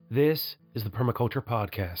This is the Permaculture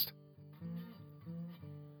Podcast.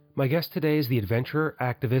 My guest today is the adventurer,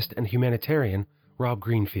 activist, and humanitarian, Rob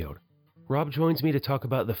Greenfield. Rob joins me to talk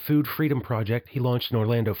about the Food Freedom Project he launched in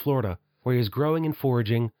Orlando, Florida, where he is growing and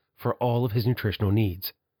foraging for all of his nutritional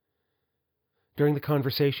needs. During the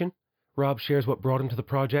conversation, Rob shares what brought him to the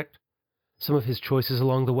project, some of his choices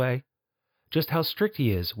along the way, just how strict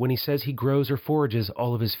he is when he says he grows or forages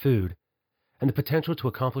all of his food, and the potential to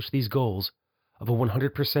accomplish these goals of a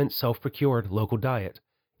 100% self-procured local diet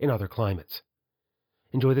in other climates.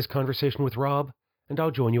 Enjoy this conversation with Rob, and I'll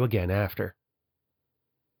join you again after.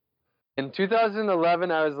 In 2011,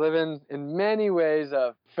 I was living in many ways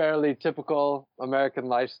a fairly typical American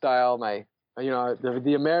lifestyle.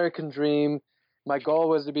 The American dream. My goal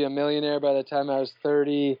was to be a millionaire by the time I was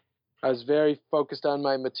 30. I was very focused on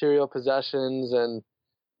my material possessions, and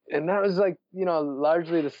that was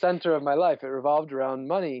largely the center of my life. It revolved around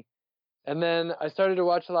money. And then I started to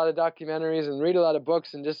watch a lot of documentaries and read a lot of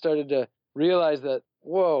books and just started to realize that,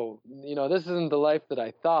 whoa, this isn't the life that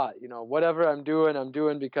I thought. Whatever I'm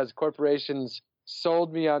doing because corporations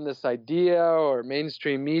sold me on this idea or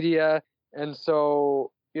mainstream media. And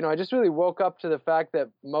so, I just really woke up to the fact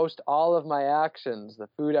that most all of my actions, the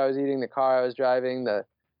food I was eating, the car I was driving, the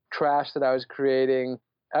trash that I was creating,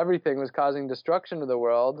 everything was causing destruction to the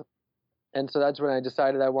world. And so that's when I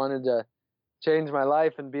decided I wanted to change my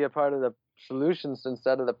life and be a part of the solutions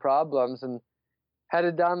instead of the problems, and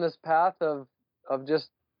headed down this path of just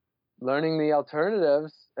learning the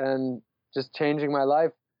alternatives and just changing my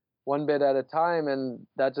life one bit at a time. And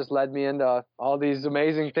that just led me into all these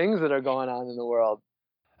amazing things that are going on in the world.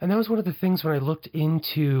 And that was one of the things when I looked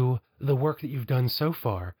into the work that you've done so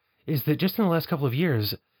far, is that just in the last couple of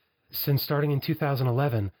years, since starting in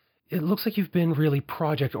 2011, it looks like you've been really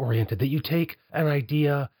project-oriented, that you take an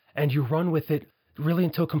idea and you run with it really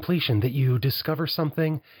until completion, that you discover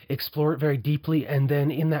something, explore it very deeply, and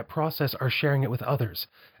then in that process are sharing it with others.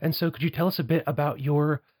 And so could you tell us a bit about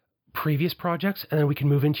your previous projects, and then we can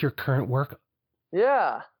move into your current work?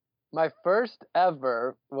 Yeah. My first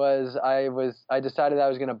ever was I decided I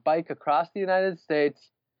was going to bike across the United States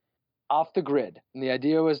off the grid. And the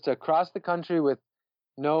idea was to cross the country with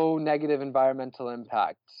no negative environmental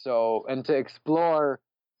impact. And to explore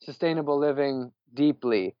sustainable living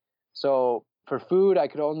deeply. So for food, I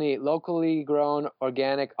could only eat locally grown,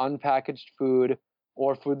 organic, unpackaged food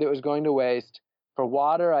or food that was going to waste. For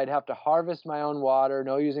water, I'd have to harvest my own water,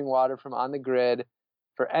 no using water from on the grid.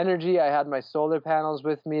 For energy, I had my solar panels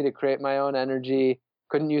with me to create my own energy.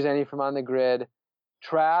 Couldn't use any from on the grid.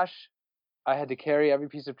 Trash, I had to carry every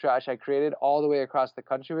piece of trash I created all the way across the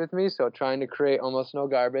country with me, so trying to create almost no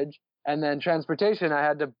garbage. And then transportation, I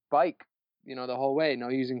had to bike, the whole way, no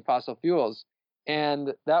using fossil fuels.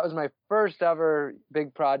 And that was my first ever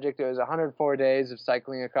big project. It was 104 days of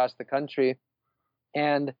cycling across the country.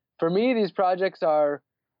 And for me, these projects are,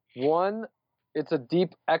 one, it's a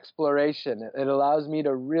deep exploration. It allows me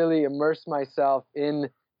to really immerse myself in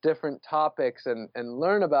different topics and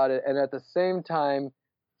learn about it. And at the same time,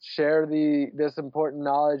 share this important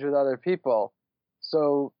knowledge with other people.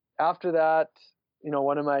 So after that,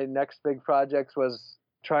 one of my next big projects was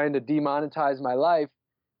trying to demonetize my life.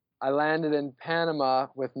 I landed in Panama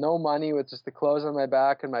with no money, with just the clothes on my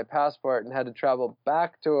back and my passport, and had to travel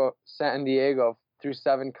back to San Diego through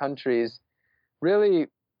 7 countries, really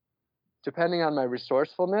depending on my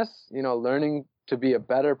resourcefulness, learning to be a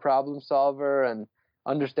better problem solver and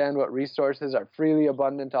understand what resources are freely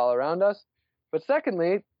abundant all around us. But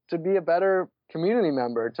secondly, to be a better community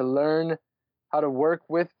member, to learn how to work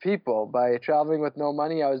with people. By traveling with no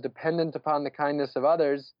money, I was dependent upon the kindness of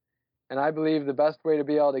others. And I believe the best way to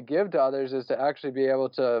be able to give to others is to actually be able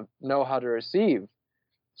to know how to receive.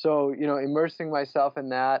 So, immersing myself in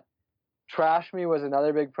that. Trash Me was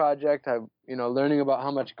another big project. Learning about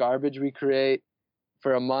how much garbage we create.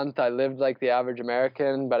 For a month, I lived like the average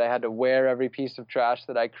American, but I had to wear every piece of trash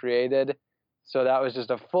that I created. So that was just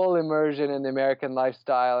a full immersion in the American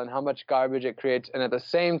lifestyle and how much garbage it creates. And at the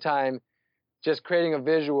same time, just creating a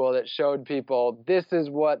visual that showed people this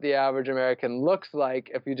is what the average American looks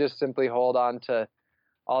like if you just simply hold on to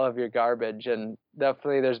all of your garbage. And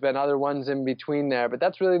definitely there's been other ones in between there, but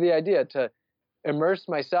that's really the idea, to immerse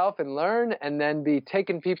myself and learn, and then be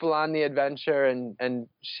taking people on the adventure and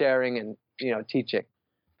sharing and teaching.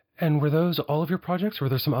 And were those all of your projects, or were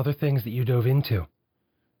there some other things that you dove into?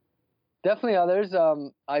 Definitely others.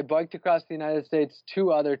 I biked across the United States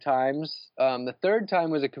 2 other times. The third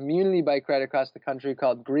time was a community bike ride across the country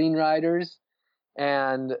called Green Riders.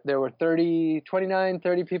 And there were 30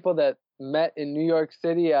 people that met in New York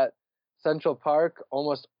City at Central Park,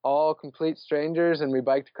 almost all complete strangers. And we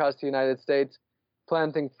biked across the United States,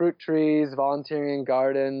 planting fruit trees, volunteering in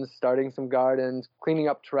gardens, starting some gardens, cleaning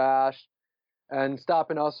up trash, and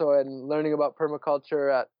stopping also and learning about permaculture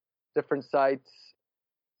at different sites.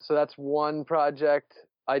 So that's one project.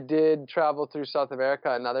 I did travel through South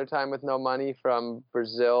America another time with no money from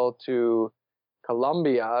Brazil to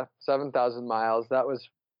Colombia, 7,000 miles. That was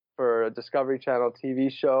for a Discovery Channel TV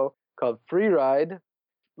show called Free Ride.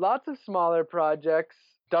 Lots of smaller projects.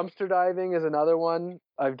 Dumpster diving is another one.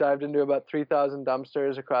 I've dived into about 3,000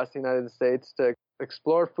 dumpsters across the United States to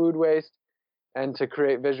explore food waste and to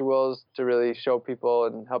create visuals to really show people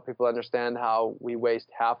and help people understand how we waste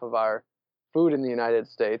half of our food in the United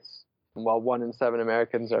States, while 1 in 7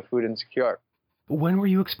 Americans are food insecure. When were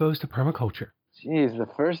you exposed to permaculture? Geez, the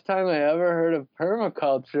first time I ever heard of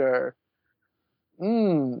permaculture.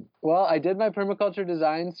 Well, I did my permaculture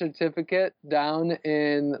design certificate down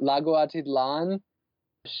in Lago Atitlan.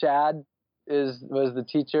 Shad was the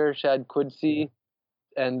teacher, Shad Quidsi,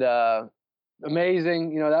 and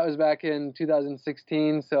amazing. That was back in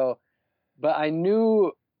 2016. So, but I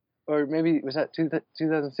knew, or maybe was that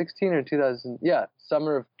 2016 or 2000? Yeah,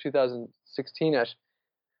 summer of 2016ish.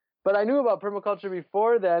 But I knew about permaculture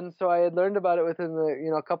before then, so I had learned about it within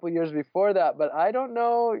the a couple of years before that. But I don't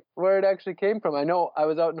know where it actually came from. I know I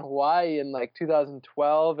was out in Hawaii in like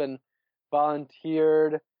 2012 and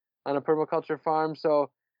volunteered on a permaculture farm.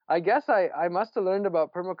 So I guess I must have learned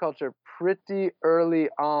about permaculture pretty early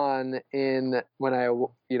on when I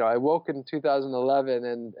woke in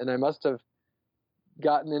 2011, and I must have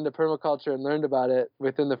gotten into permaculture and learned about it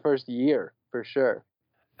within the first year for sure.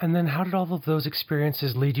 And then how did all of those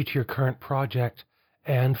experiences lead you to your current project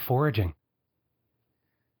and foraging?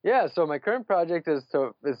 Yeah, so my current project is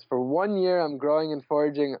for 1 year. I'm growing and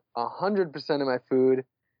foraging 100% of my food.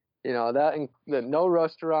 No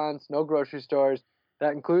restaurants, no grocery stores.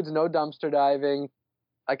 That includes no dumpster diving.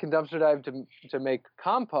 I can dumpster dive to make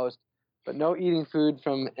compost, but no eating food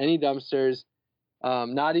from any dumpsters.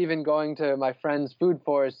 Not even going to my friend's food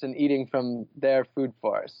forests and eating from their food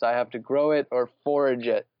forests. I have to grow it or forage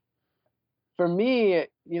it. For me,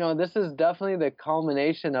 this is definitely the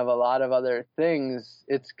culmination of a lot of other things.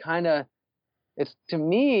 It's to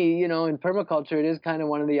me, in permaculture, it is kind of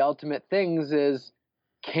one of the ultimate things is,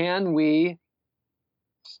 can we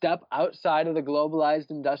step outside of the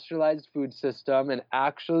globalized, industrialized food system and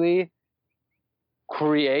actually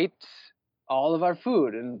create all of our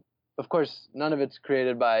food? And of course, none of it's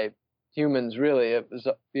created by humans, really.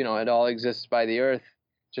 It all exists by the earth,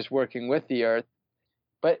 just working with the earth.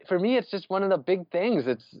 But for me, it's just one of the big things.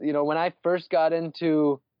 It's, when I first got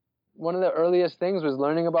into, one of the earliest things was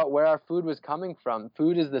learning about where our food was coming from.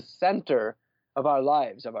 Food is the center of our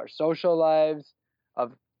lives, of our social lives,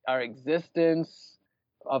 of our existence,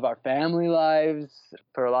 of our family lives.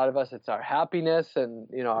 For a lot of us, it's our happiness and,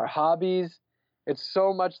 our hobbies. It's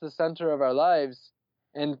so much the center of our lives.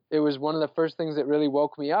 And it was one of the first things that really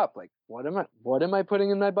woke me up. Like, what am I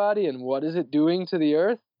putting in my body, and what is it doing to the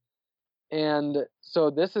earth? And so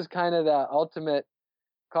this is kind of the ultimate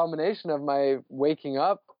culmination of my waking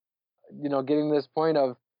up, getting to this point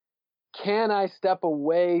of, can I step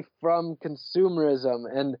away from consumerism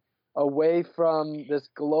and away from this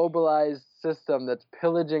globalized system that's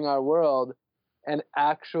pillaging our world and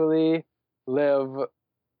actually live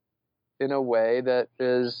in a way that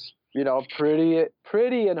is,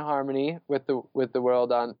 pretty in harmony with the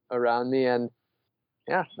world around me. And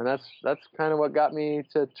yeah, and that's kind of what got me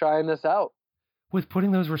to trying this out. With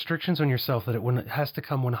putting those restrictions on yourself that it has to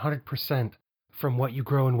come 100% from what you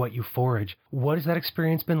grow and what you forage, what has that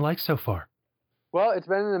experience been like so far? Well, it's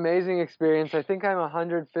been an amazing experience. I think I'm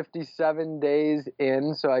 157 days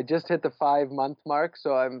in, so I just hit the 5-month mark.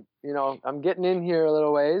 So I'm getting in here a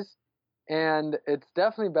little ways, and it's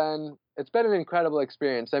been an incredible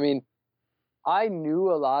experience. I mean, I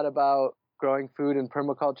knew a lot about growing food and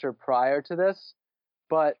permaculture prior to this,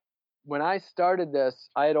 but when I started this,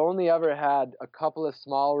 I had only ever had a couple of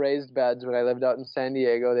small raised beds when I lived out in San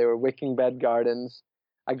Diego. They were wicking bed gardens.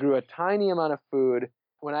 I grew a tiny amount of food.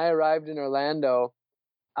 When I arrived in Orlando,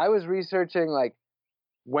 I was researching, like,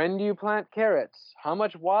 when do you plant carrots? How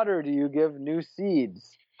much water do you give new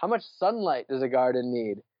seeds? How much sunlight does a garden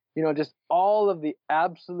need? Just all of the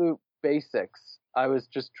absolute basics I was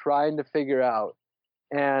just trying to figure out.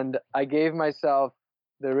 And I gave myself,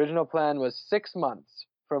 the original plan was 6 months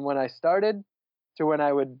from when I started to when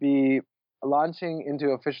I would be launching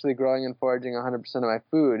into officially growing and foraging 100% of my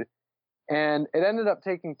food. And it ended up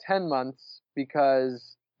taking 10 months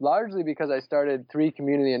largely because I started 3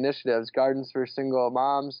 community initiatives: Gardens for Single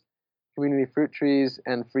Moms, Community Fruit Trees,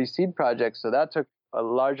 and Free Seed Projects. So that took a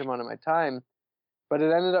large amount of my time. But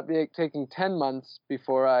it ended up taking 10 months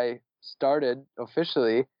before I started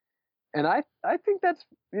officially. And I think that's,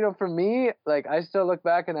 for me, like, I still look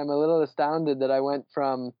back and I'm a little astounded that I went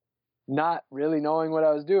from not really knowing what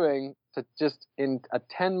I was doing to just in a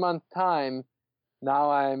 10-month time.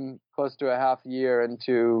 Now I'm close to a half year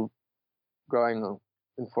into growing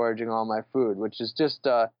and foraging all my food, which is just,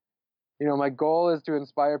 my goal is to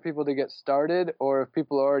inspire people to get started, or if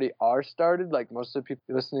people already are started, like most of the people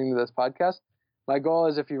listening to this podcast, my goal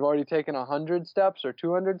is if you've already taken 100 steps or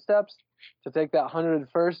 200 steps, to take that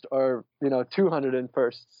 101st or,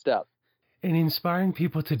 201st step. In inspiring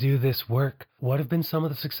people to do this work, what have been some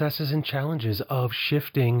of the successes and challenges of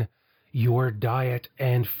shifting your diet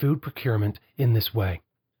and food procurement in this way?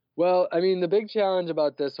 Well, I mean, the big challenge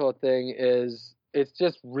about this whole thing is it's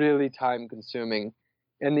just really time consuming.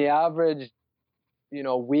 In the average,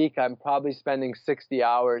 week, I'm probably spending 60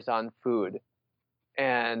 hours on food.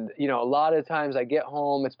 And, a lot of times I get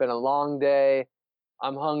home, it's been a long day,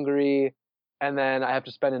 I'm hungry, and then I have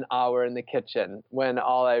to spend an hour in the kitchen when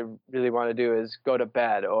all I really want to do is go to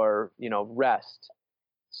bed or, rest.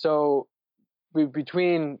 So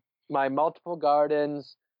between my multiple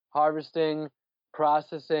gardens, harvesting,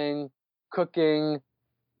 processing, cooking,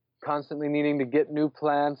 constantly needing to get new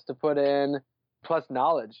plants to put in, plus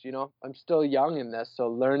knowledge, I'm still young in this, so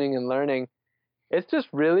learning and learning. It's just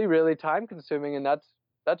really, really time consuming, and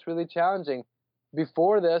that's really challenging.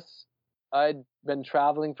 Before this, I'd been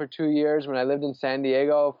traveling for 2 years. When I lived in San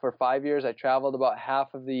Diego for 5 years, I traveled about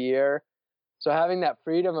half of the year. So having that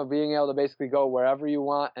freedom of being able to basically go wherever you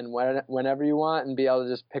want and whenever you want and be able to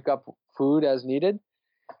just pick up food as needed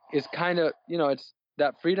is kind of, it's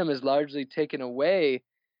that freedom is largely taken away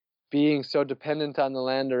being so dependent on the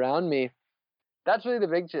land around me. That's really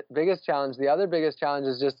the biggest challenge. The other biggest challenge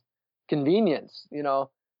is just convenience.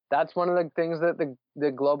 That's one of the things that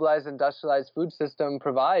the globalized industrialized food system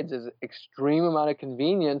provides is extreme amount of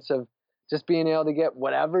convenience of just being able to get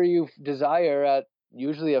whatever you desire at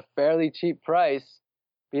usually a fairly cheap price,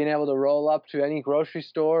 being able to roll up to any grocery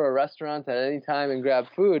store or restaurant at any time and grab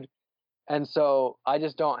food. And so I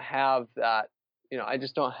just don't have that,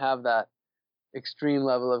 extreme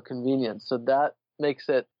level of convenience. So that makes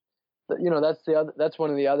it, that's one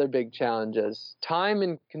of the other big challenges. Time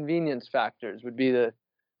and convenience factors would be the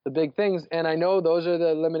big things. And I know those are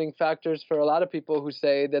the limiting factors for a lot of people who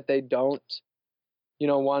say that they don't,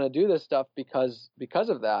 want to do this stuff because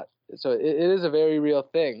of that. So it is a very real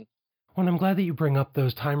thing. Well, I'm glad that you bring up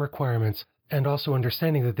those time requirements and also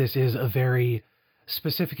understanding that this is a very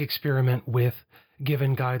specific experiment with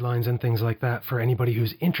given guidelines and things like that for anybody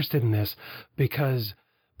who's interested in this, because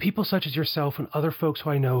people such as yourself and other folks who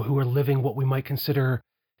I know who are living what we might consider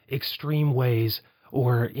extreme ways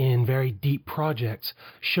or in very deep projects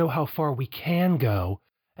show how far we can go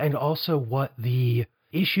and also what the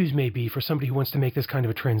issues may be for somebody who wants to make this kind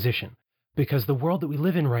of a transition. Because the world that we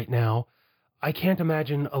live in right now, I can't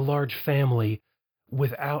imagine a large family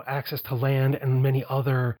without access to land and many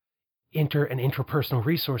other and intrapersonal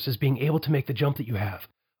resources being able to make the jump that you have.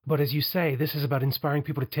 But as you say, this is about inspiring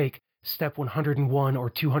people to take step 101 or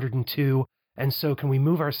 202, and so can we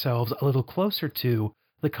move ourselves a little closer to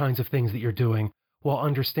the kinds of things that you're doing while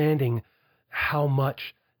understanding how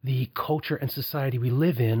much the culture and society we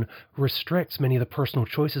live in restricts many of the personal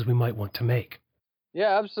choices we might want to make.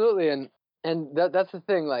 Yeah, absolutely. And that's the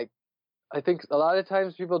thing. Like, I think a lot of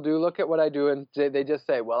times people do look at what I do and they just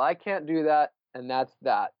say, well, I can't do that. And that's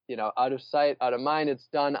that, out of sight, out of mind, it's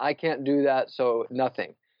done. I can't do that. So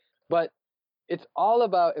nothing. But it's all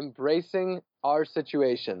about embracing our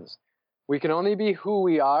situations. We can only be who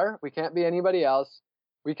we are. We can't be anybody else.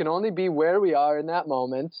 We can only be where we are in that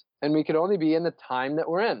moment. And we can only be in the time that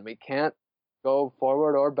we're in. We can't go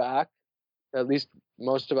forward or back. At least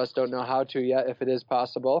most of us don't know how to yet, if it is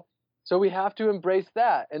possible. So we have to embrace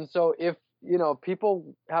that. And so if,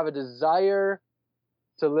 people have a desire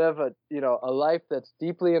to live a life that's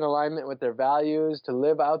deeply in alignment with their values, to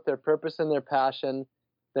live out their purpose and their passion,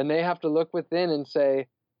 then they have to look within and say,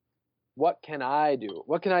 what can I do?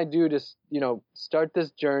 What can I do to, start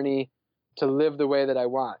this journey to live the way that I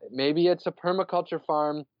want? Maybe it's a permaculture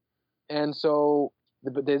farm, and so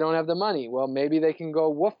they don't have the money. Well, maybe they can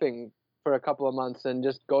go woofing for a couple of months and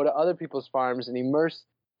just go to other people's farms and immerse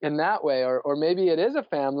in that way. Or maybe it is a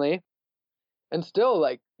family, and still,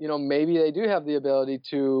 maybe they do have the ability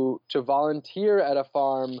to volunteer at a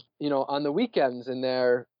farm, on the weekends in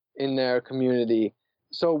their community.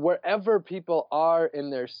 So wherever people are in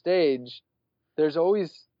their stage, there's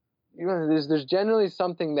always, there's generally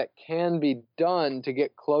something that can be done to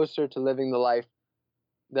get closer to living the life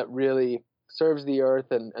that really serves the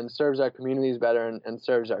earth and serves our communities better and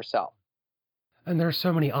serves ourselves. And there are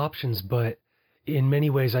so many options, but In many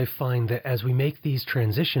ways, I find that as we make these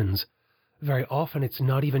transitions, very often it's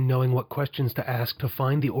not even knowing what questions to ask to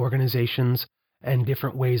find the organizations and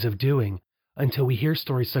different ways of doing until we hear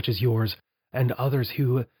stories such as yours and others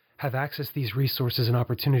who have accessed to these resources and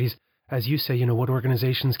opportunities. As you say, what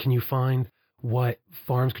organizations can you find? What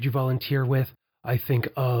farms could you volunteer with? I think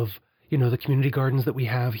of, the community gardens that we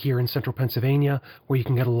have here in central Pennsylvania, where you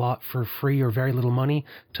can get a lot for free or very little money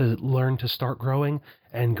to learn to start growing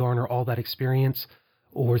and garner all that experience,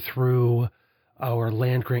 or through our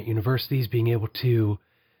land grant universities, being able to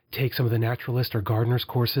take some of the naturalist or gardener's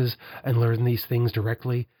courses and learn these things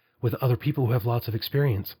directly with other people who have lots of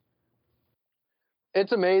experience.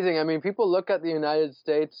 It's amazing. I mean, people look at the United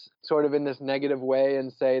States sort of in this negative way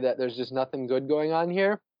and say that there's just nothing good going on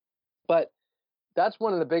here. But that's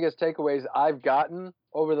one of the biggest takeaways I've gotten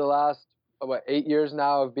over the last, 8 years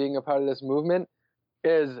now of being a part of this movement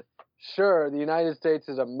is, sure, the United States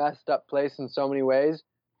is a messed up place in so many ways,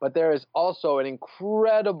 but there is also an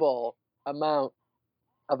incredible amount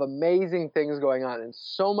of amazing things going on and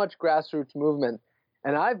so much grassroots movement.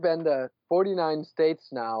 And I've been to 49 states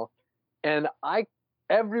now, and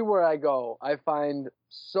everywhere I go, I find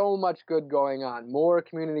so much good going on. More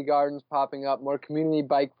community gardens popping up, more community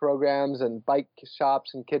bike programs and bike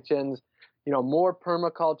shops and kitchens, more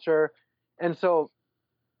permaculture. And so,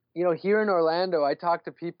 here in Orlando, I talk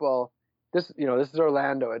to people. This is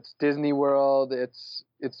Orlando. It's Disney World. It's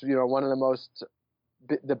one of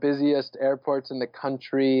the busiest airports in the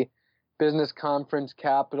country, business conference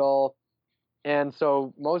capital. And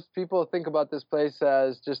so most people think about this place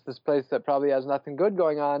as just this place that probably has nothing good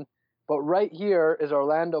going on. But right here is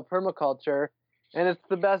Orlando permaculture, and it's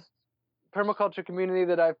the best permaculture community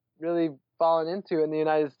that I've really fallen into in the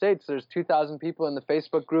United States. There's 2,000 people in the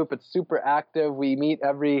Facebook group. It's super active. We meet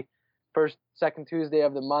every first, second Tuesday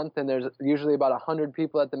of the month, and there's usually about 100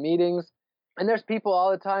 people at the meetings. And there's people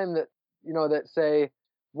all the time that, that say,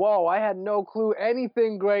 whoa, I had no clue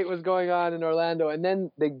anything great was going on in Orlando. And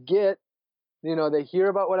then they hear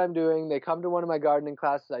about what I'm doing. They come to one of my gardening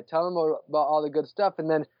classes. I tell them about all the good stuff. And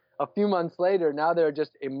then a few months later, now they're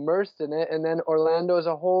just immersed in it. And then Orlando is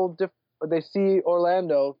they see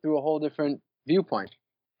Orlando through a whole different viewpoint.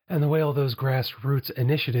 And the way all those grassroots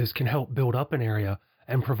initiatives can help build up an area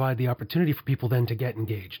and provide the opportunity for people then to get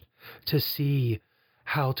engaged, to see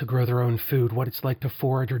how to grow their own food, what it's like to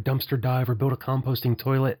forage or dumpster dive or build a composting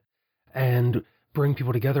toilet, and bring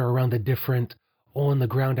people together around the different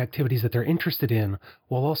on-the-ground activities that they're interested in,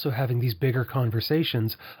 while also having these bigger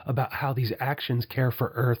conversations about how these actions care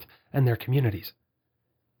for Earth and their communities.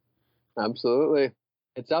 Absolutely.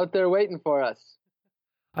 It's out there waiting for us.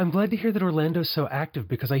 I'm glad to hear that Orlando's so active,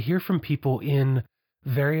 because I hear from people in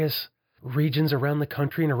various regions around the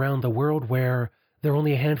country and around the world where there are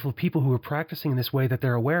only a handful of people who are practicing in this way that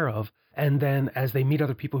they're aware of. And then as they meet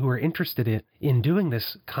other people who are interested in doing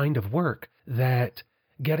this kind of work, that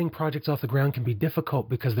getting projects off the ground can be difficult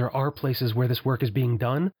because there are places where this work is being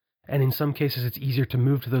done. And in some cases, it's easier to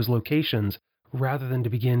move to those locations rather than to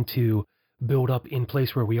begin to build up in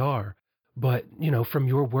place where we are. But, from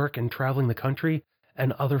your work and traveling the country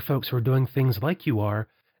and other folks who are doing things like you are,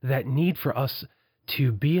 that need for us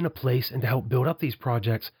to be in a place and to help build up these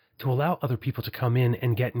projects to allow other people to come in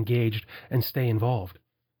and get engaged and stay involved.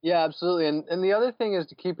 Yeah, absolutely. And the other thing is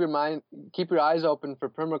to keep your eyes open for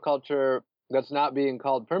permaculture that's not being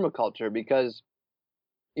called permaculture, because,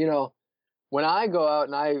 when I go out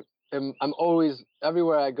and I'm always,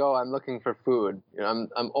 everywhere I go, I'm looking for food.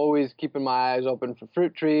 I'm always keeping my eyes open for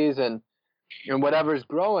fruit trees and whatever's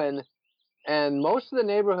growing. And most of the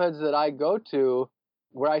neighborhoods that I go to,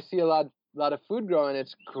 where I see a lot of food growing,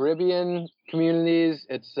 it's Caribbean communities,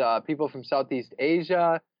 it's people from Southeast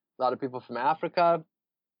Asia, a lot of people from Africa,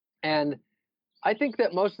 and I think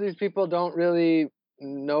that most of these people don't really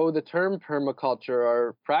know the term permaculture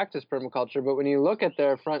or practice permaculture, but when you look at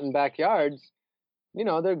their front and backyards,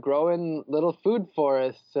 they're growing little food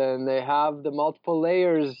forests, and they have the multiple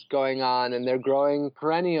layers going on, and they're growing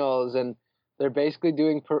perennials, and they're basically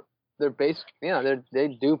doing they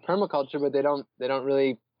do permaculture, but they don't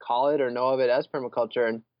really call it or know of it as permaculture.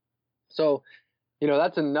 And so,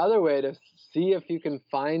 that's another way to see if you can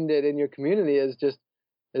find it in your community is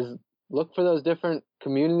look for those different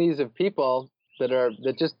communities of people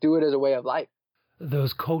that just do it as a way of life.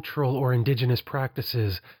 Those cultural or indigenous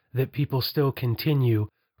practices that people still continue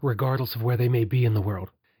regardless of where they may be in the world.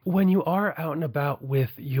 When you are out and about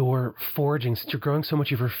with your foraging, since you're growing so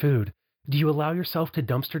much of your food, do you allow yourself to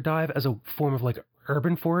dumpster dive as a form of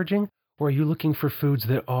urban foraging, or are you looking for foods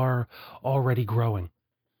that are already growing?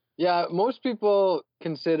 Yeah, most people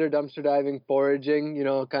consider dumpster diving foraging,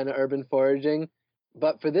 kind of urban foraging.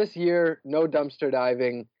 But for this year, no dumpster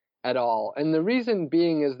diving at all. And the reason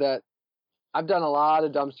being is that I've done a lot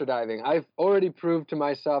of dumpster diving. I've already proved to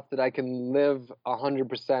myself that I can live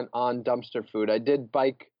 100% on dumpster food. I did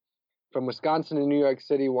bike from Wisconsin to New York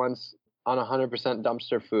City once on 100%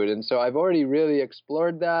 dumpster food. And so I've already really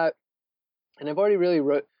explored that. And I've already really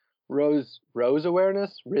risen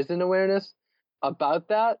awareness about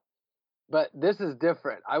that. But this is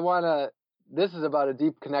different. This is about a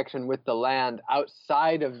deep connection with the land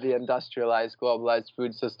outside of the industrialized, globalized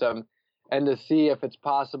food system, and to see if it's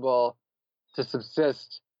possible to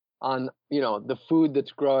subsist on, the food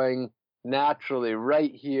that's growing naturally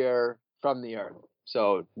right here from the earth.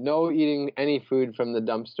 So no eating any food from the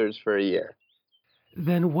dumpsters for a year.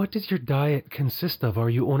 Then what does your diet consist of? Are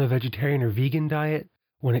you on a vegetarian or vegan diet?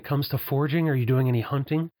 When it comes to foraging, are you doing any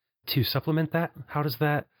hunting to supplement that? How does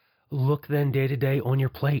that look then day to day on your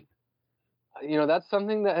plate? That's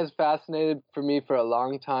something that has fascinated for me for a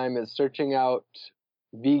long time, is searching out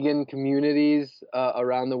vegan communities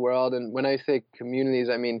around the world. And when I say communities,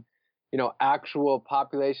 I mean, actual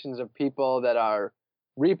populations of people that are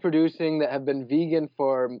reproducing, that have been vegan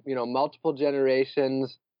for, multiple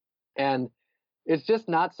generations. And it's just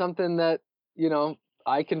not something that,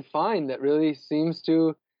 I can find that really seems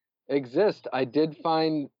to exist. I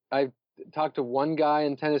talked to one guy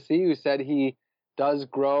in Tennessee who said he does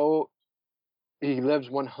grow, he lives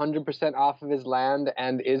 100% off of his land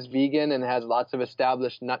and is vegan and has lots of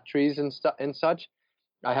established nut trees and such.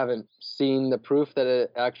 I haven't seen the proof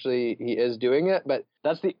that he is doing it, but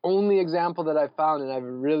that's the only example that I've found, and I've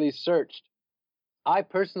really searched. I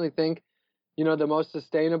personally think, the most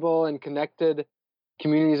sustainable and connected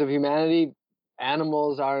communities of humanity,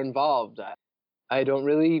 animals are involved. I don't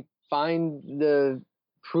really find the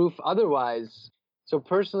proof otherwise. So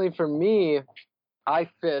personally, for me, I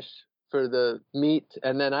fish for the meat,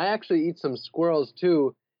 and then I actually eat some squirrels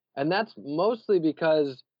too. And that's mostly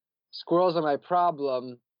because squirrels are my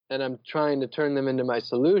problem, and I'm trying to turn them into my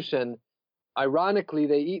solution. Ironically,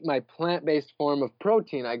 they eat my plant-based form of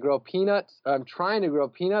protein. I'm trying to grow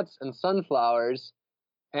peanuts and sunflowers,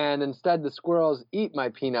 and instead the squirrels eat my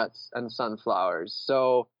peanuts and sunflowers.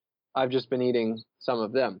 So I've just been eating some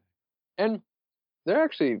of them. And they're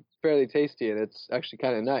actually fairly tasty, and it's actually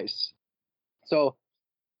kind of nice. So,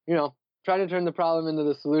 trying to turn the problem into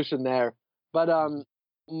the solution there. But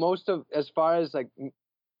as far as like,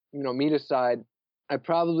 meat aside, I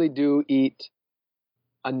probably do eat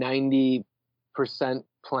a 90%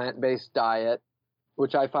 plant-based diet,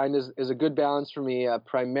 which I find is a good balance for me, a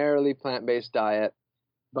primarily plant-based diet,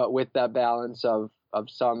 but with that balance of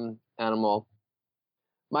some animal.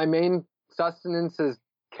 My main sustenance is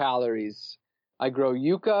calories. I grow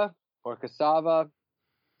yucca or cassava,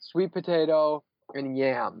 sweet potato, and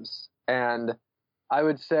yams. And I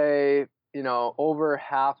would say, over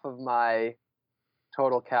half of my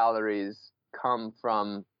total calories come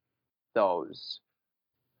from those.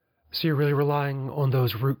 So you're really relying on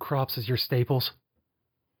those root crops as your staples?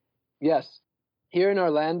 Yes. Here in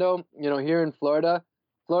Orlando, here in Florida,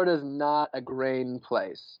 Florida is not a grain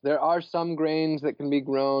place. There are some grains that can be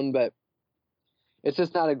grown, but it's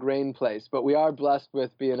just not a grain place. But we are blessed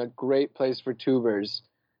with being a great place for tubers.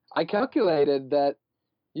 I calculated that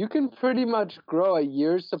you can pretty much grow a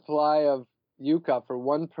year's supply of yucca for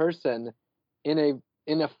one person in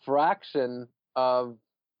a fraction of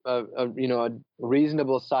a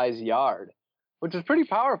reasonable size yard, which is pretty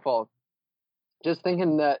powerful. Just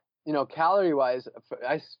thinking that, calorie wise,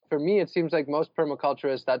 for me, it seems like most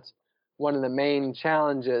permaculturists, that's one of the main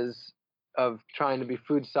challenges of trying to be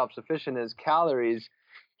food self-sufficient is calories.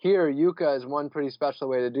 Here, yucca is one pretty special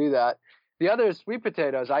way to do that. The other is sweet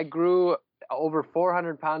potatoes. I grew over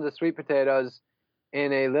 400 pounds of sweet potatoes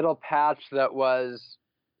in a little patch that was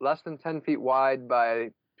less than 10 feet wide by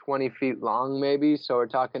 20 feet long, maybe. So we're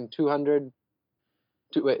talking 200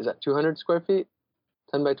 square feet?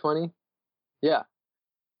 10 by 20? Yeah.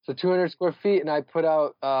 So 200 square feet, and I put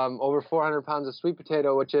out over 400 pounds of sweet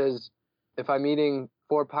potato, which is, if I'm eating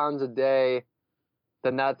 4 pounds a day,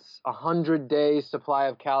 then that's 100 days supply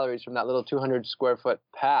of calories from that little 200 square foot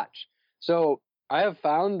patch. So I have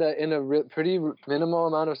found that in a pretty minimal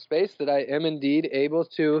amount of space that I am indeed able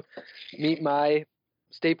to meet my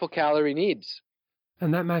staple calorie needs.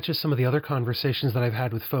 And that matches some of the other conversations that I've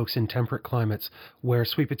had with folks in temperate climates where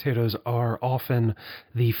sweet potatoes are often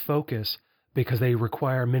the focus because they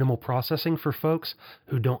require minimal processing for folks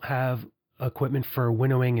who don't have equipment for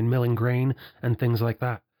winnowing and milling grain and things like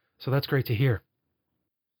that. So that's great to hear.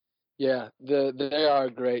 Yeah, they are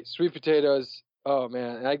great. Sweet potatoes, oh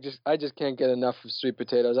man, I just can't get enough of sweet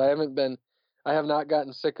potatoes. I have not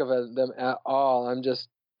gotten sick of them at all. I'm just,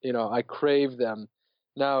 I crave them.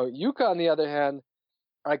 Now, yuca, on the other hand,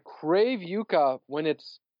 I crave yucca when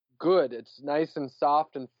it's good. It's nice and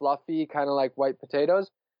soft and fluffy, kind of like white potatoes.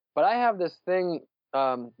 But I have this thing.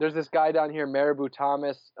 There's this guy down here, Marabou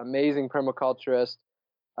Thomas, amazing permaculturist,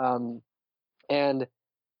 um, and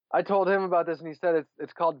I told him about this, and he said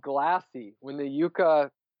it's called glassy when the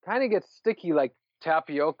yucca kind of gets sticky like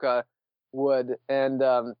tapioca would, and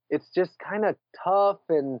it's just kind of tough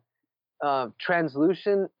and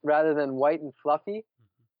translucent rather than white and fluffy.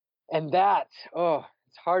 And that, oh,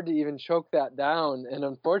 it's hard to even choke that down. And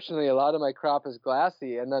unfortunately, a lot of my crop is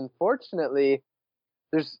glassy. And unfortunately,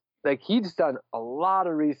 there's like he's done a lot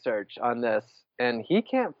of research on this, and he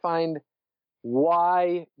can't find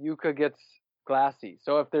why yucca gets glassy.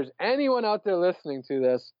 So if there's anyone out there listening to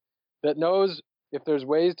this that knows if there's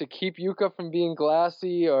ways to keep yucca from being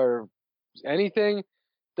glassy or anything,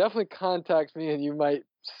 definitely contact me, and you might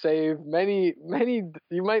save many.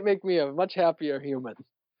 You might make me a much happier human.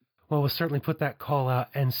 Well, we'll certainly put that call out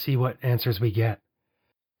and see what answers we get.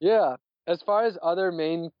 Yeah. As far as other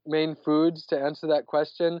main foods, to answer that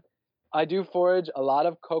question, I do forage a lot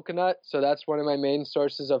of coconut, so that's one of my main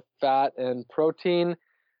sources of fat and protein.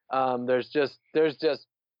 There's just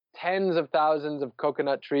tens of thousands of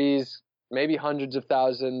coconut trees, maybe hundreds of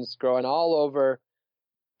thousands, growing all over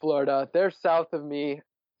Florida. They're south of me,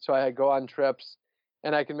 so I go on trips,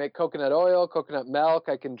 and I can make coconut oil, coconut milk.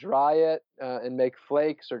 I can dry it and make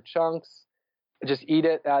flakes or chunks. Just eat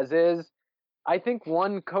it as is. I think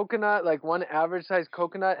one coconut, like one average size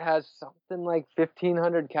coconut, has something like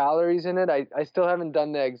 1,500 calories in it. I still haven't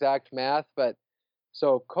done the exact math, but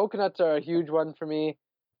so coconuts are a huge one for me.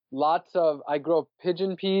 I grow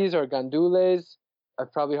pigeon peas or gandules.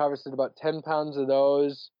 I've probably harvested about 10 pounds of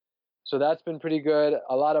those. So that's been pretty good.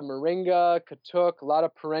 A lot of moringa, katuk, a lot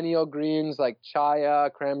of perennial greens like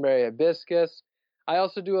chaya, cranberry hibiscus. I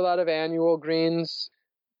also do a lot of annual greens,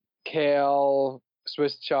 kale,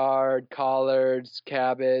 Swiss chard, collards,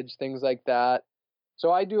 cabbage, things like that.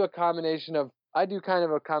 So I do kind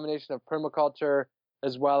of a combination of permaculture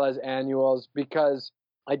as well as annuals, because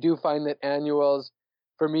I do find that annuals,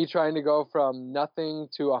 for me trying to go from nothing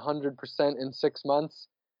to 100% in 6 months,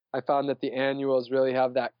 I found that the annuals really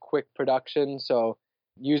have that quick production. So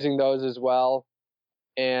using those as well.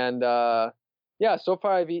 And yeah, so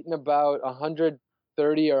far I've eaten about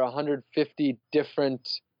 130 or 150 different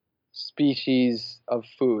species of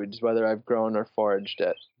foods, whether I've grown or foraged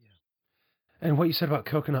it. And what you said about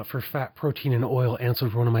coconut for fat, protein, and oil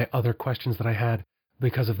answered one of my other questions that I had,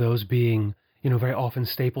 because of those being, very often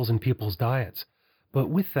staples in people's diets. But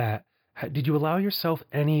with that, did you allow yourself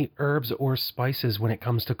any herbs or spices when it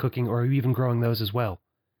comes to cooking, or are you even growing those as well?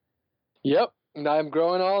 Yep, and I'm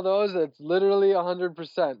growing all those. It's literally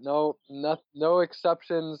 100%. No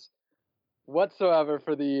exceptions whatsoever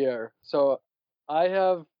for the year. So I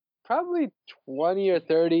have probably 20 or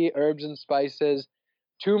 30 herbs and spices.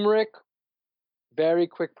 Turmeric, very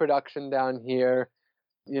quick production down here.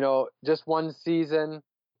 Just one season,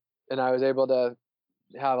 and I was able to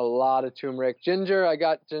have a lot of turmeric. Ginger, I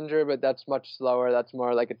got ginger, but that's much slower. That's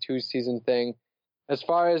more like a 2-season thing. As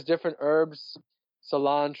far as different herbs,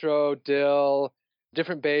 cilantro, dill,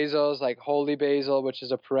 different basils like holy basil, which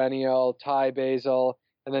is a perennial, Thai basil,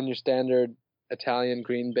 and then your standard Italian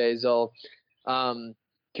green basil.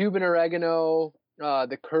 Cuban oregano,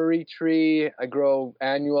 the curry tree. I grow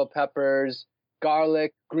annual peppers,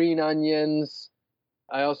 garlic, green onions.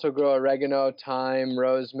 I also grow oregano, thyme,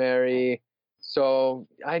 rosemary. So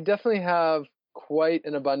I definitely have quite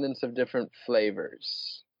an abundance of different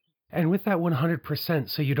flavors. And with that 100%,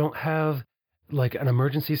 so you don't have like an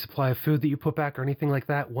emergency supply of food that you put back or anything like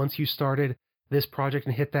that? Once you started this project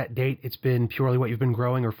and hit that date, it's been purely what you've been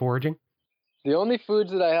growing or foraging? The only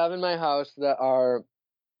foods that I have in my house that are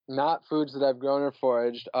not foods that I've grown or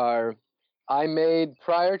foraged are, I made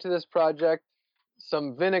prior to this project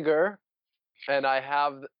some vinegar, and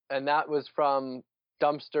that was from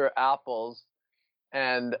dumpster apples.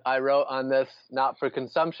 And I wrote on this, not for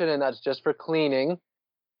consumption, and that's just for cleaning.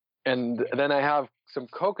 And then I have some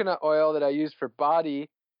coconut oil that I use for body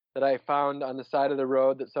that I found on the side of the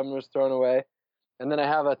road that someone was throwing away. And then I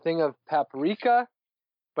have a thing of paprika,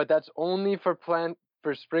 but that's only for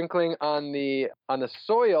sprinkling on the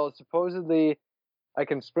soil. Supposedly I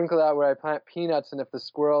can sprinkle that where I plant peanuts, and if the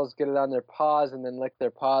squirrels get it on their paws and then lick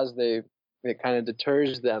their paws, it kind of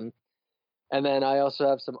deters them. And then I also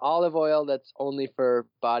have some olive oil that's only for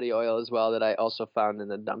body oil as well that I also found in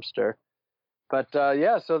the dumpster. But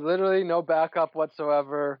yeah, so literally no backup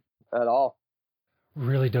whatsoever at all.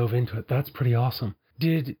 Really dove into it. That's pretty awesome.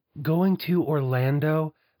 Did going to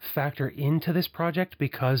Orlando factor into this project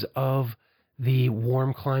because of the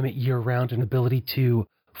warm climate year-round and ability to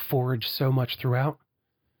forage so much throughout?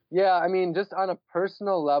 Yeah, I mean, just on a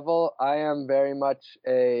personal level, I am very much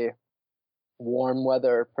a warm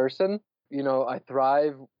weather person. I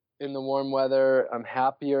thrive in the warm weather. I'm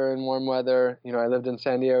happier in warm weather. I lived in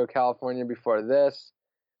San Diego, California before this.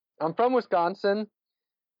 I'm from Wisconsin,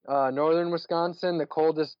 northern Wisconsin. The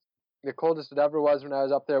coldest it ever was when I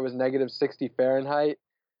was up there was -60 Fahrenheit.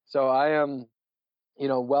 So I am,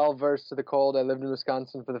 well versed to the cold. I lived in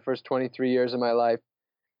Wisconsin for the first 23 years of my life.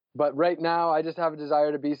 But right now, I just have a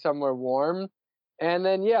desire to be somewhere warm. And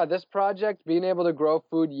then, yeah, this project, being able to grow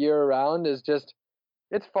food year round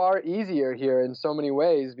it's far easier here in so many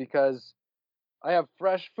ways because I have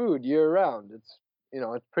fresh food year round. It's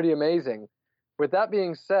pretty amazing. With that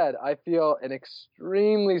being said, I feel an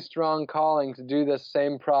extremely strong calling to do this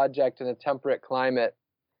same project in a temperate climate,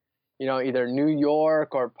 either New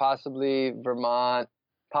York or possibly Vermont,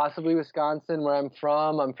 possibly Wisconsin, where I'm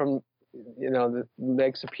from. I'm from, the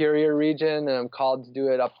Lake Superior region, and I'm called to do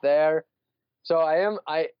it up there. So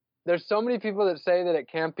there's so many people that say that it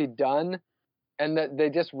can't be done, and that they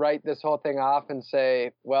just write this whole thing off and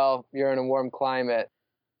say, well, you're in a warm climate.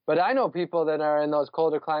 But I know people that are in those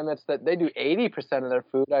colder climates that they do 80% of their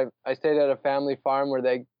food. I stayed at a family farm where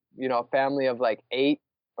a family of like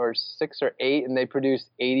 6 or 8, and they produce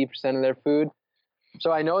 80% of their food.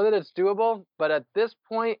 So I know that it's doable, but at this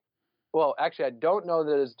point, well, actually, I don't know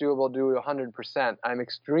that it's doable to do 100%. I'm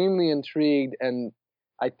extremely intrigued, and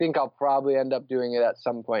I think I'll probably end up doing it at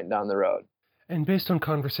some point down the road. And based on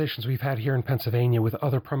conversations we've had here in Pennsylvania with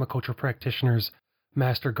other permaculture practitioners,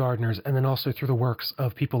 master gardeners, and then also through the works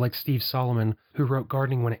of people like Steve Solomon, who wrote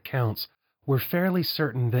Gardening When It Counts, we're fairly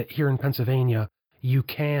certain that here in Pennsylvania, you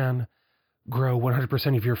can grow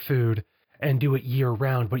 100% of your food and do it year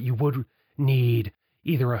round, but you would need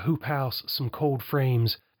either a hoop house, some cold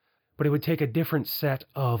frames, but it would take a different set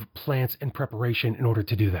of plants and preparation in order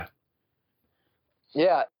to do that.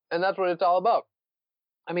 Yeah, and that's what it's all about.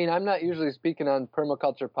 I mean, I'm not usually speaking on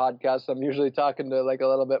permaculture podcasts. I'm usually talking to like a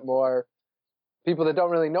little bit more people that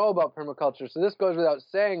don't really know about permaculture. So this goes without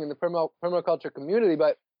saying in the permaculture community,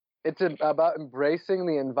 but it's about embracing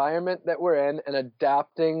the environment that we're in and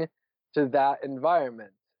adapting to that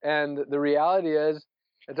environment. And the reality is,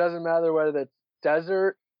 it doesn't matter whether it's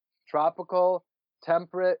desert, tropical,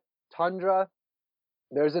 temperate, tundra.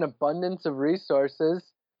 There's an abundance of resources.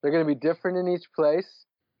 They're going to be different in each place,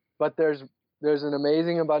 but there's an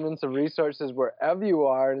amazing abundance of resources wherever you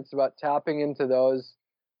are, and it's about tapping into those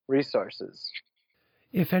resources.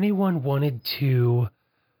 If anyone wanted to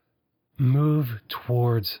move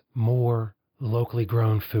towards more locally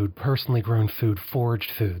grown food, personally grown food,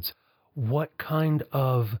 foraged foods, what kind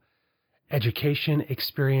of education,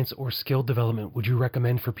 experience, or skill development would you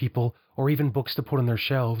recommend for people, or even books to put on their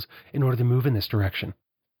shelves in order to move in this direction?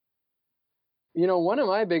 One of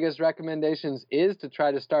my biggest recommendations is to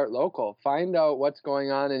try to start local. Find out what's going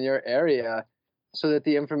on in your area so that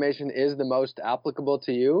the information is the most applicable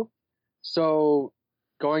to you. So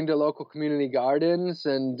going to local community gardens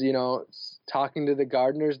and, talking to the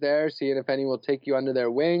gardeners there, seeing if any will take you under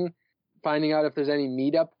their wing, finding out if there's any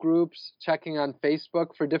meetup groups, checking on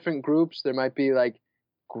Facebook for different groups. There might be like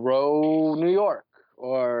Grow New York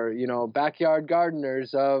or, Backyard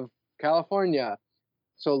Gardeners of California.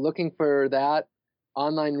 So looking for that,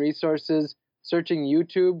 online resources, searching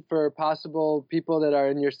YouTube for possible people that are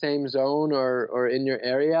in your same zone or in your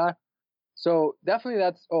area. So definitely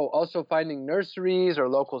that's, also finding nurseries or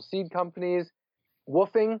local seed companies,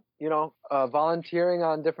 woofing, volunteering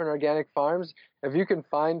on different organic farms. If you can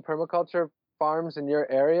find permaculture farms in your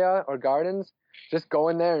area or gardens, just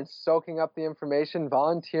going there and soaking up the information,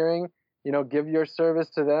 volunteering, give your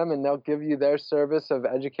service to them and they'll give you their service of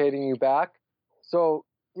educating you back. So,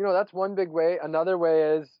 that's one big way. Another way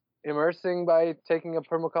is immersing by taking a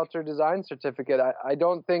permaculture design certificate. I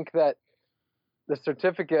don't think that the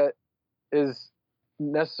certificate is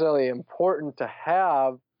necessarily important to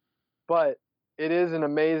have, but it is an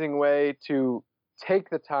amazing way to take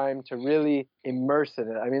the time to really immerse in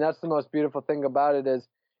it. I mean, that's the most beautiful thing about it is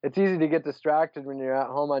it's easy to get distracted when you're at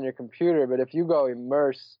home on your computer, but if you go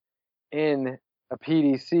immerse in a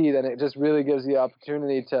PDC, then it just really gives you the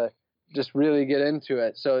opportunity to just really get into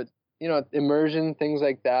it. So, immersion, things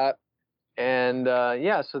like that. And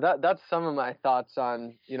so that's some of my thoughts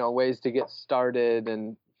on, ways to get started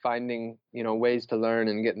and finding, ways to learn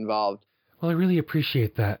and get involved. Well, I really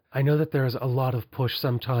appreciate that. I know that there's a lot of push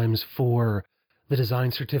sometimes for the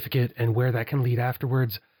design certificate and where that can lead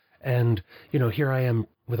afterwards. And, here I am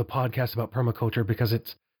with a podcast about permaculture because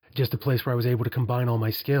it's just a place where I was able to combine all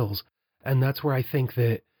my skills. And that's where I think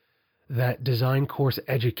that that design course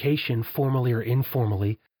education, formally or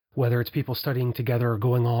informally, whether it's people studying together or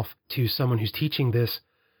going off to someone who's teaching this,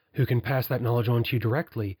 who can pass that knowledge on to you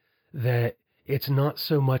directly, that it's not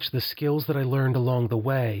so much the skills that I learned along the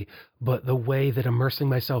way, but the way that immersing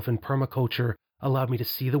myself in permaculture allowed me to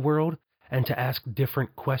see the world and to ask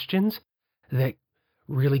different questions that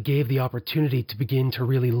really gave the opportunity to begin to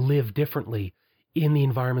really live differently in the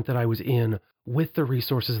environment that I was in with the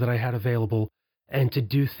resources that I had available, and to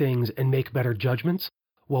do things and make better judgments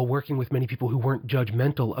while working with many people who weren't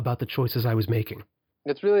judgmental about the choices I was making.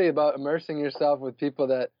 It's really about immersing yourself with people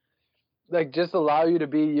that like just allow you to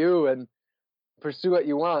be you and pursue what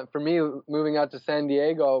you want. For me, moving out to San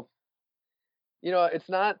Diego, it's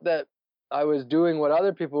not that I was doing what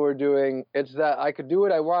other people were doing. It's that I could do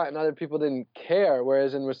what I want and other people didn't care.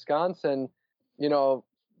 Whereas in Wisconsin,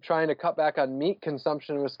 trying to cut back on meat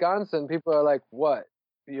consumption in Wisconsin, people are like, what?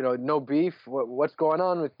 No beef? What's going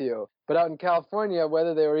on with you? But out in California,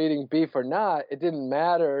 whether they were eating beef or not, it didn't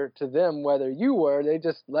matter to them whether you were. They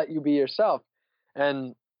just let you be yourself.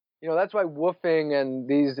 And, that's why woofing and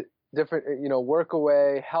these different,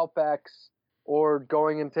 workaway, HelpX, or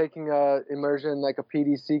going and taking a immersion like a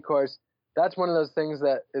PDC course, that's one of those things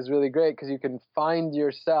that is really great because you can find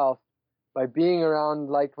yourself by being around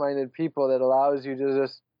like-minded people that allows you to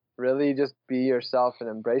just really just be yourself and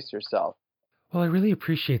embrace yourself. Well, I really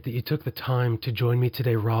appreciate that you took the time to join me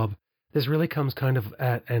today, Rob. This really comes kind of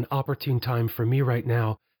at an opportune time for me right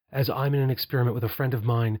now, as I'm in an experiment with a friend of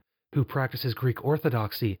mine who practices Greek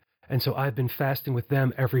Orthodoxy, and so I've been fasting with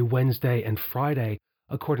them every Wednesday and Friday,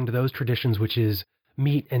 according to those traditions, which is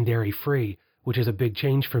meat and dairy free, which is a big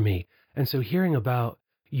change for me. And so hearing about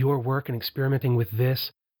your work and experimenting with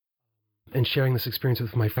this and sharing this experience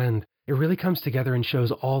with my friend, it really comes together and shows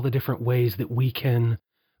all the different ways that we can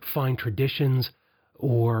find traditions,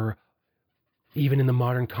 or even in the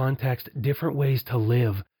modern context, different ways to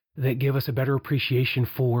live that give us a better appreciation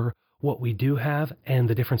for what we do have and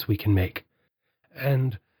the difference we can make.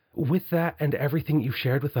 And with that and everything you've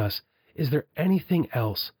shared with us, is there anything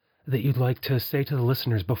else that you'd like to say to the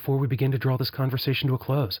listeners before we begin to draw this conversation to a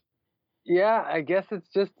close? Yeah, I guess it's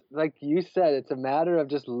just like you said, it's a matter of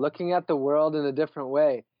just looking at the world in a different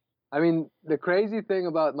way. I mean, the crazy thing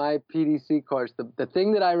about my PDC course, the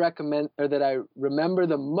thing that I recommend or that I remember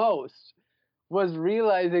the most was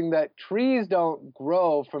realizing that trees don't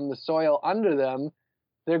grow from the soil under them.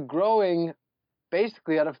 They're growing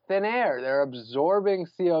basically out of thin air. They're absorbing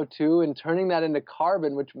CO2 and turning that into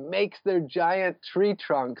carbon, which makes their giant tree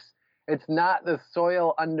trunks. It's not the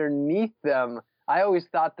soil underneath them. I always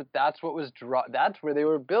thought that that's what was that's where they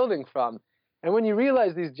were building from. And when you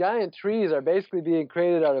realize these giant trees are basically being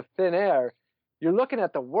created out of thin air, you're looking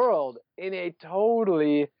at the world in a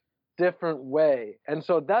totally different way. And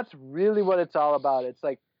so that's really what it's all about. It's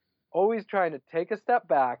like always trying to take a step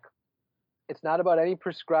back. It's not about any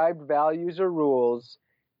prescribed values or rules.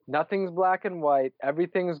 Nothing's black and white.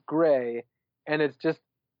 Everything's gray. And it's just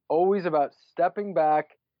always about stepping back,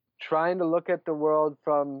 trying to look at the world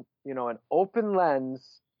from, an open lens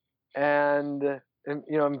and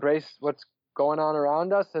embrace what's going on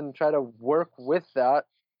around us and try to work with that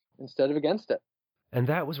instead of against it. And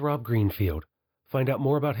that was Rob Greenfield. Find out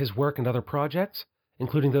more about his work and other projects,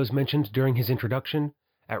 including those mentioned during his introduction,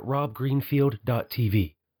 at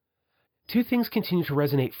robgreenfield.tv. Two things continue to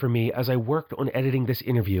resonate for me as I worked on editing this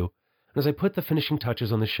interview and as I put the finishing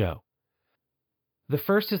touches on the show. The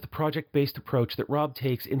first is the project-based approach that Rob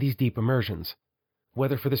takes in these deep immersions,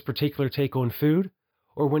 whether for this particular take on food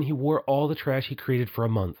or when he wore all the trash he created for a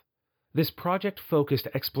month. This project-focused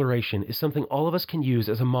exploration is something all of us can use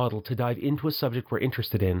as a model to dive into a subject we're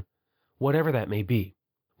interested in, whatever that may be.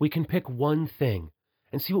 We can pick one thing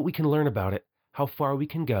and see what we can learn about it, how far we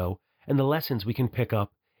can go, and the lessons we can pick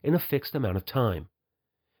up in a fixed amount of time.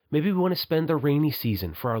 Maybe we want to spend the rainy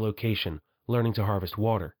season for our location learning to harvest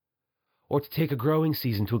water, or to take a growing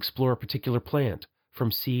season to explore a particular plant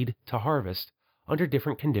from seed to harvest under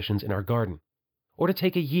different conditions in our garden, or to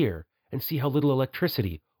take a year and see how little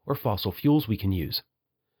electricity or fossil fuels we can use.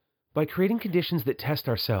 By creating conditions that test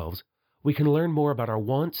ourselves, we can learn more about our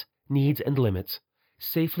wants, needs, and limits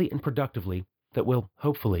safely and productively that will,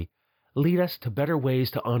 hopefully, lead us to better ways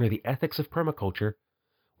to honor the ethics of permaculture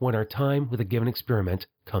when our time with a given experiment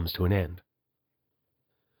comes to an end.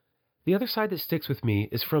 The other side that sticks with me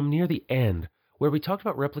is from near the end, where we talked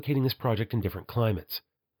about replicating this project in different climates.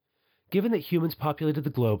 Given that humans populated the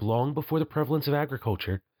globe long before the prevalence of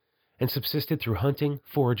agriculture, and subsisted through hunting,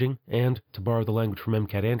 foraging, and, to borrow the language from M.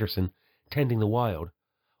 Cat Anderson, tending the wild,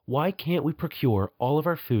 why can't we procure all of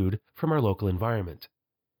our food from our local environment?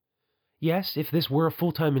 Yes, if this were a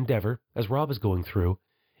full-time endeavor, as Rob is going through,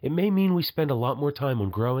 It may mean we spend a lot more time on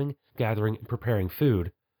growing, gathering, and preparing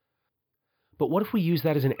food, but what if we use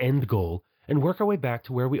that as an end goal and work our way back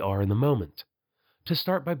to where we are in the moment? To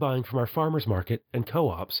start by buying from our farmers market and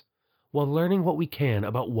co-ops, while learning what we can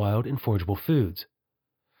about wild and forageable foods.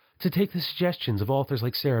 To take the suggestions of authors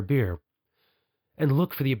like Sarah Beer and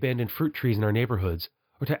look for the abandoned fruit trees in our neighborhoods,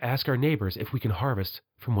 or to ask our neighbors if we can harvest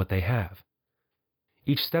from what they have.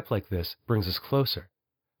 Each step like this brings us closer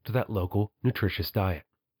to that local, nutritious diet.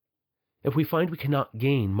 If we find we cannot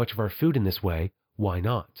gain much of our food in this way, why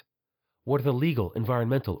not? What are the legal,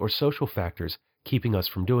 environmental, or social factors keeping us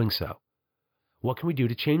from doing so? What can we do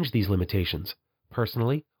to change these limitations,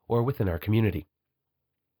 personally or within our community?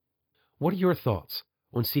 What are your thoughts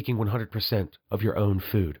on seeking 100% of your own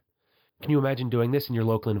food? Can you imagine doing this in your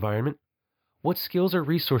local environment? What skills or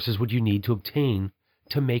resources would you need to obtain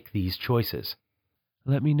to make these choices?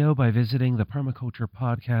 Let me know by visiting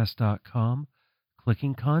thepermaculturepodcast.com,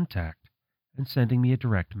 clicking contact, and sending me a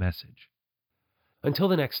direct message. Until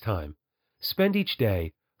the next time, spend each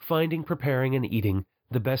day finding, preparing, and eating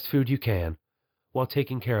the best food you can while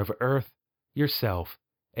taking care of Earth, yourself,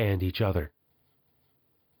 and each other.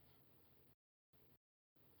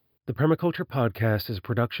 The Permaculture Podcast is a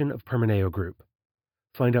production of Permaneo Group.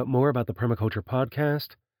 Find out more about the Permaculture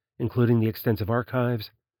Podcast, including the extensive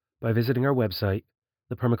archives, by visiting our website,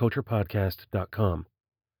 thepermaculturepodcast.com.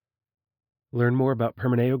 Learn more about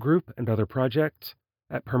Permaneo Group and other projects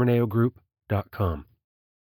at permaneogroup.com.